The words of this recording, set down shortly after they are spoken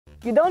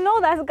you don't know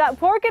that's got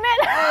pork in it?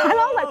 And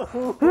I was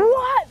like,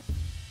 what?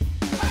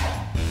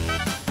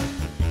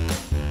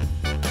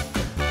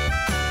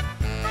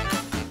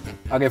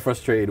 I get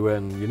frustrated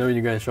when, you know, when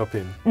you're going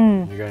shopping,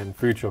 you're going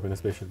food shopping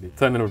especially,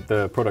 turning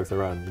the products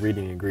around,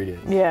 reading the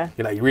ingredients. Yeah.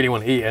 You're like, you really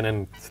want to eat, and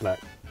then it's like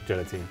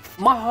gelatin.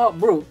 My heart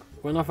broke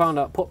when I found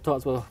out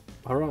Pop-Tarts were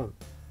haram.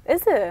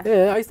 Is it?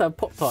 Yeah, I used to have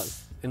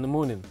Pop-Tarts in the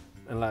morning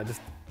and like just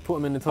put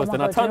them in the toast.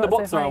 And I turned the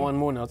box around one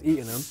morning, I was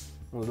eating them,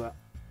 I was like,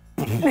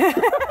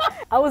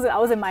 I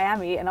was in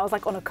Miami and I was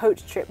like on a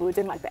coach trip. We were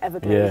doing like the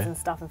Everglades and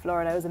stuff in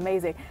Florida. It was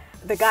amazing.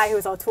 The guy who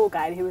was our tour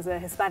guide, he was a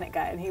Hispanic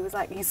guy, and he was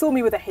like, he saw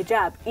me with a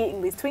hijab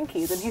eating these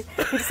Twinkies, and he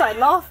just started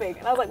laughing.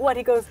 And I was like, what?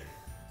 He goes,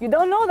 you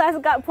don't know that's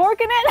got pork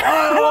in it? And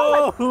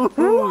I was like,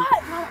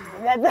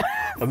 what?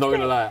 I'm not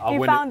gonna lie.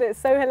 He found it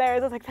so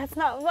hilarious. I was like, that's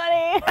not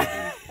funny.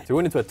 So we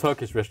went into a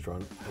Turkish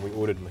restaurant and we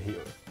ordered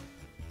mojito.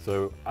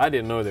 So I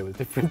didn't know there were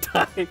different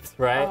types,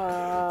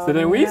 right? So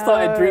then we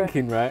started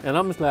drinking, right? And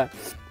I'm just like,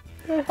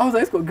 I was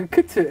like, it's got a good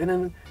kick to it. And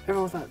then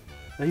everyone was like,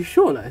 are you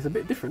sure that it's a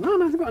bit different?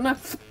 No, it's got a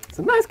nice, it's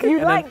a nice kick.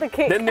 You like the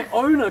kick. Then the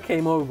owner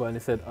came over and he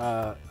said,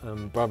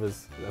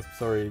 brothers,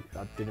 sorry,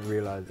 I didn't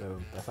realize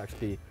that's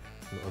actually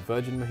not a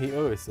virgin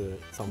mojito, it's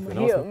something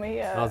else.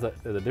 Mojito. And I was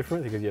like, there's a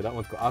difference? He goes, yeah, that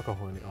one's got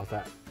alcohol in it. I was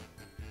like,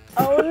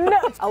 oh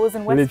no. I was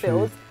in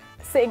Westfield,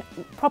 sitting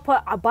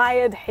proper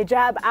abayad,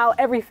 hijab out,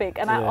 everything.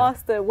 And I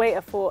asked the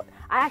waiter for,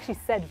 I actually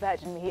said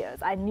virgin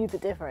mojitos. I knew the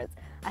difference.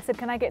 I said,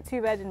 can I get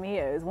 2 virgin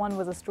mojitos? One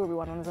was a strawberry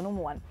one was a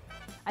normal one.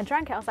 I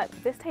drank it, I was like,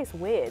 this tastes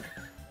weird.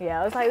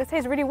 Yeah, I was like, this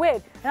tastes really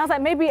weird. And I was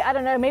like, maybe, I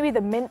don't know, maybe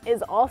the mint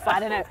is off, I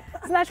don't know.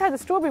 So then I tried the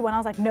strawberry one, I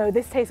was like, no,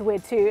 this tastes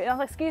weird too. And I was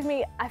like, excuse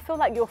me, I feel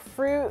like your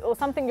fruit or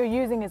something you're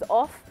using is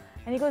off.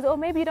 And he goes, oh,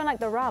 maybe you don't like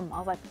the rum. I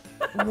was like,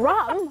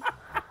 rum?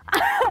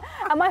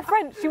 And my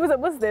friend, she was a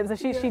Muslim, so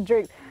she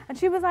drinks. And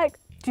she was like,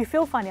 do you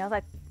feel funny? I was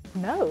like,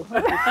 no.